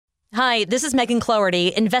Hi, this is Megan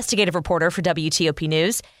Cloherty, investigative reporter for WTOP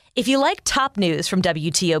News. If you like top news from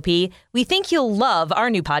WTOP, we think you'll love our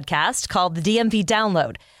new podcast called The DMV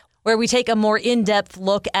Download, where we take a more in-depth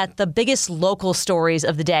look at the biggest local stories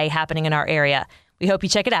of the day happening in our area. We hope you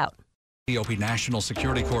check it out. WTOP national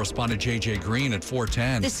security correspondent J.J. Green at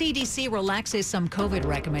 410. The CDC relaxes some COVID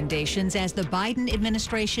recommendations as the Biden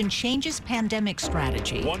administration changes pandemic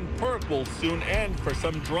strategy. One perk will soon end for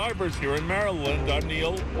some drivers here in Maryland. I'm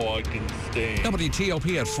Neil Augenstein.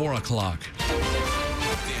 WTOP at 4 o'clock.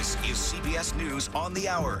 This is CBS News on the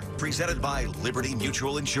Hour, presented by Liberty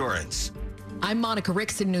Mutual Insurance. I'm Monica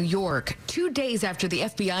Ricks in New York. 2 days after the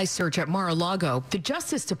FBI search at Mar-a-Lago, the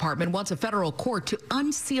Justice Department wants a federal court to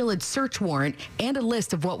unseal its search warrant and a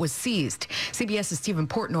list of what was seized. CBS's Stephen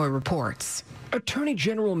Portnoy reports. Attorney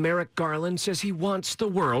General Merrick Garland says he wants the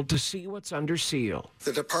world to see what's under seal.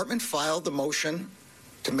 The department filed the motion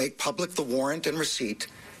to make public the warrant and receipt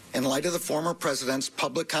in light of the former president's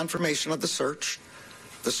public confirmation of the search,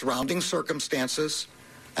 the surrounding circumstances,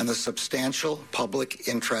 and the substantial public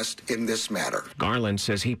interest in this matter. Garland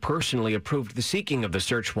says he personally approved the seeking of the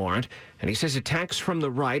search warrant, and he says attacks from the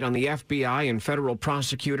right on the FBI and federal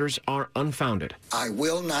prosecutors are unfounded. I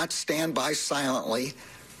will not stand by silently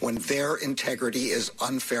when their integrity is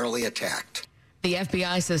unfairly attacked. The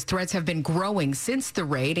FBI says threats have been growing since the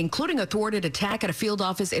raid, including a thwarted attack at a field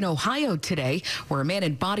office in Ohio today, where a man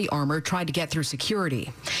in body armor tried to get through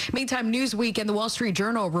security. Meantime, Newsweek and the Wall Street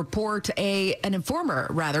Journal report an informer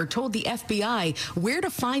told the FBI where to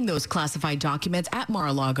find those classified documents at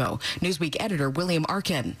Mar-a-Lago. Newsweek editor William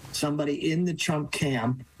Arkin. Somebody in the Trump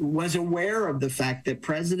camp was aware of the fact that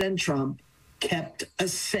President Trump kept a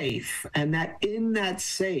safe, and that in that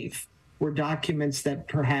safe were documents that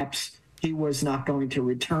perhaps he was not going to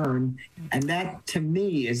return. And that, to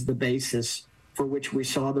me, is the basis for which we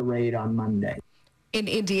saw the raid on Monday. In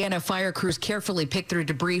Indiana, fire crews carefully picked through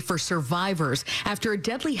debris for survivors after a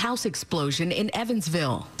deadly house explosion in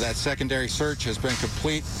Evansville. That secondary search has been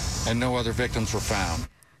complete and no other victims were found.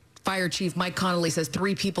 Fire Chief Mike Connolly says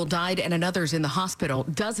 3 people died and another's in the hospital.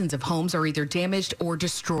 Dozens of homes are either damaged or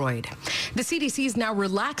destroyed. The CDC is now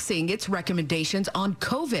relaxing its recommendations on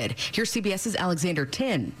COVID. Here's CBS's Alexander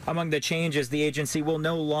Tin. Among the changes, the agency will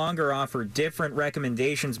no longer offer different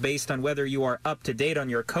recommendations based on whether you are up to date on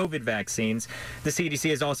your COVID vaccines. The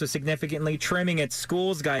CDC is also significantly trimming its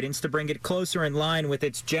schools guidance to bring it closer in line with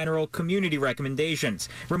its general community recommendations,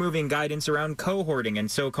 removing guidance around cohorting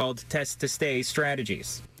and so-called test-to-stay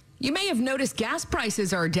strategies. You may have noticed gas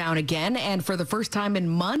prices are down again, and for the first time in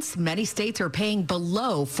months, many states are paying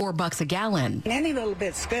below $4 a gallon. Any little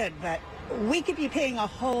bit's good, but we could be paying a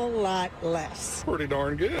whole lot less. Pretty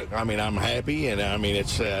darn good. I mean, I'm happy, and I mean,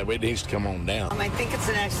 it needs to come on down. I think it's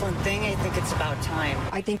an excellent thing. I think it's about time.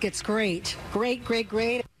 I think it's great. Great, great,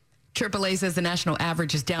 great. AAA says the national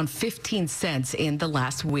average is down 15 cents in the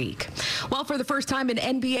last week. Well, for the first time in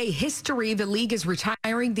NBA history, the league is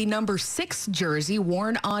retiring the number 6 jersey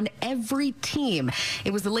worn on every team.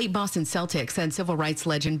 It was the late Boston Celtics and civil rights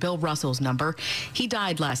legend Bill Russell's number. He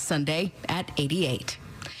died last Sunday at 88.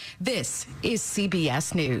 This is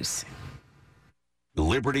CBS News.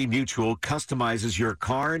 Liberty Mutual customizes your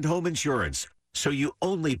car and home insurance, so you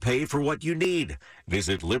only pay for what you need.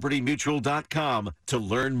 Visit libertymutual.com to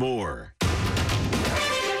learn more.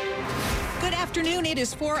 Good afternoon. It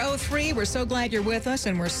is 4:03. We're so glad you're with us,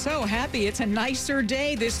 and we're so happy it's a nicer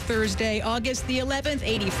day this Thursday, August the 11th,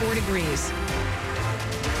 84 degrees.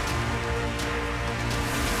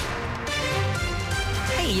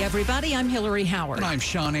 Hey, everybody. I'm Hillary Howard. And I'm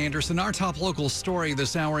Sean Anderson. Our top local story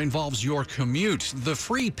this hour involves your commute. The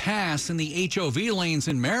free pass in the HOV lanes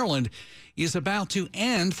in Maryland is about to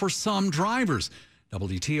end for some drivers.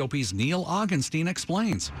 WTOP's Neil Augenstein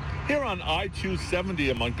explains. Here on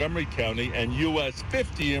I-270 in Montgomery County and US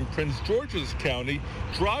 50 in Prince George's County,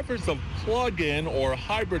 drivers of plug-in or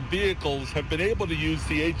hybrid vehicles have been able to use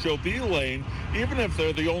the HOV lane even if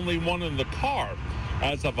they're the only one in the car.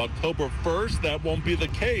 As of October 1st, that won't be the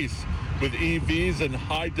case. With EVs in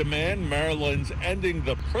high demand, Maryland's ending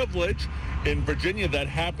the privilege. In Virginia, that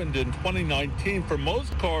happened in 2019 for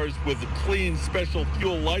most cars with clean special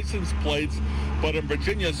fuel license plates. But in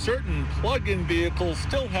Virginia, certain plug-in vehicles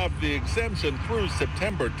still have the exemption through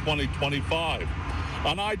September 2025.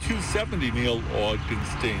 On I-270, Neil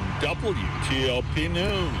Augenstein, WTOP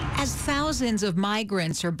News. As thousands of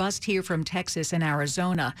migrants are bussed here from Texas and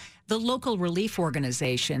Arizona, the local relief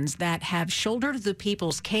organizations that have shouldered the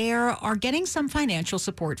people's care are getting some financial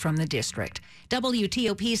support from the district.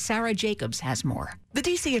 WTOP's Sarah Jacobs has more. The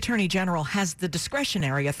D.C. Attorney General has the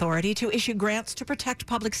discretionary authority to issue grants to protect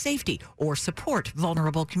public safety or support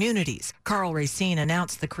vulnerable communities. Karl Racine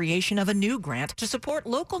announced the creation of a new grant to support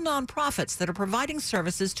local nonprofits that are providing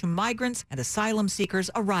services to migrants and asylum seekers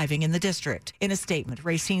arriving in the district. In a statement,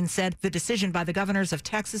 Racine said the decision by the governors of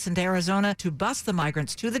Texas and Arizona to bus the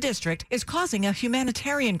migrants to the district is causing a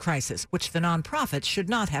humanitarian crisis, which the nonprofits should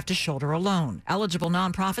not have to shoulder alone. Eligible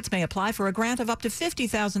nonprofits may apply for a grant of up to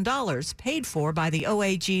 $50,000 paid for by the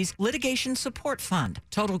OAG's Litigation Support Fund.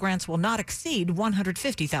 Total grants will not exceed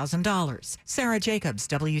 $150,000. Sarah Jacobs,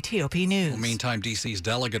 WTOP News. Meantime, D.C.'s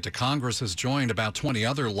delegate to Congress has joined about 20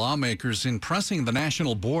 other lawmakers in pressing the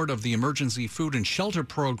National Board of the Emergency Food and Shelter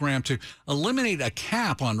Program to eliminate a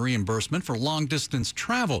cap on reimbursement for long-distance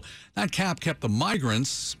travel. That cap kept the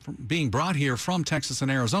migrants being brought here from Texas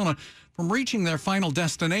and Arizona from reaching their final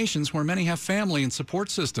destinations where many have family and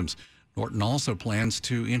support systems. Norton also plans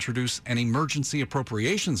to introduce an emergency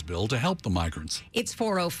appropriations bill to help the migrants. It's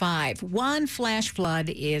 4:05. One flash flood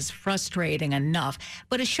is frustrating enough,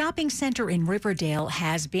 but a shopping center in Riverdale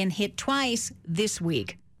has been hit twice this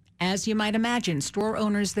week. As you might imagine, store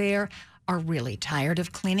owners there are really tired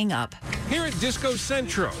of cleaning up. Here at Disco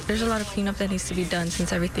Centro, there's a lot of cleanup that needs to be done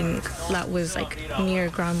since everything that was near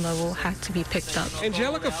ground level had to be picked up.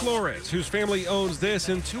 Angelica Flores, whose family owns this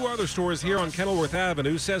and two other stores here on Kenilworth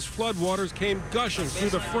Avenue, says floodwaters came gushing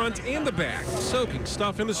through the front and the back, soaking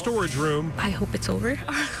stuff in the storage room. I hope it's over.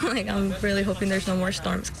 I'm really hoping there's no more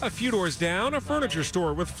storms. A few doors down, a furniture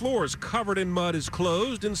store with floors covered in mud is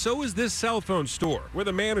closed, and so is this cell phone store, where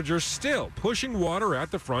the manager's still pushing water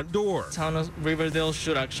at the front door. Town of Riverdale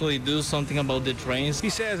should actually do something about the drains. He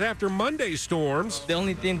says after Monday's storms, the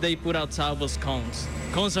only thing they put outside was cones.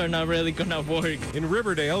 Cones are not really gonna work. In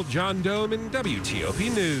Riverdale, John Doman,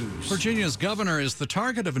 WTOP News. Virginia's governor is the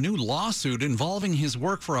target of a new lawsuit involving his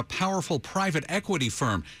work for a powerful private equity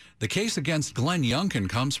firm. The case against Glenn Youngkin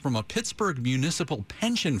comes from a Pittsburgh municipal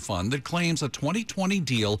pension fund that claims a 2020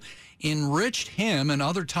 deal enriched him and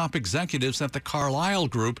other top executives at the Carlyle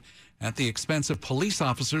Group at the expense of police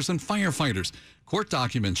officers and firefighters. Court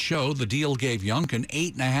documents show the deal gave Youngkin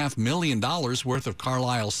 $8.5 million worth of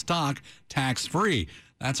Carlyle stock tax-free.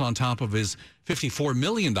 That's on top of his $54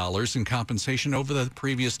 million in compensation over the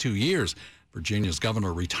previous 2 years. Virginia's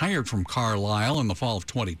governor retired from Carlyle in the fall of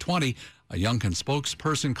 2020. A Youngkin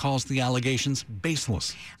spokesperson calls the allegations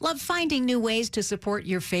baseless. Love finding new ways to support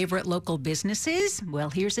your favorite local businesses? Well,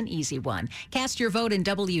 here's an easy one. Cast your vote in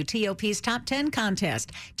WTOP's Top 10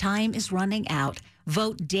 contest. Time is running out.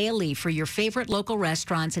 Vote daily for your favorite local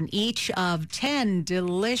restaurants in each of 10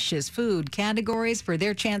 delicious food categories for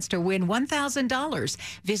their chance to win $1,000.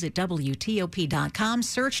 Visit WTOP.com,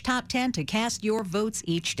 search Top 10 to cast your votes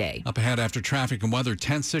each day. Up ahead after traffic and weather,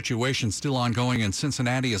 tense situation still ongoing in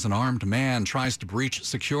Cincinnati as an armed man tries to breach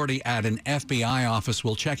security at an FBI office.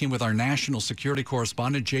 We'll check in with our national security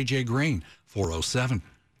correspondent, J.J. Green, 4:07.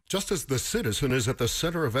 Just as the citizen is at the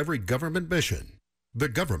center of every government mission, the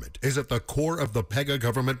government is at the core of the Pega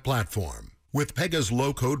government platform. With Pega's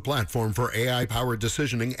low-code platform for AI-powered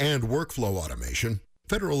decisioning and workflow automation,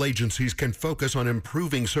 federal agencies can focus on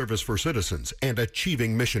improving service for citizens and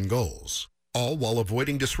achieving mission goals, all while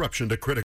avoiding disruption to critical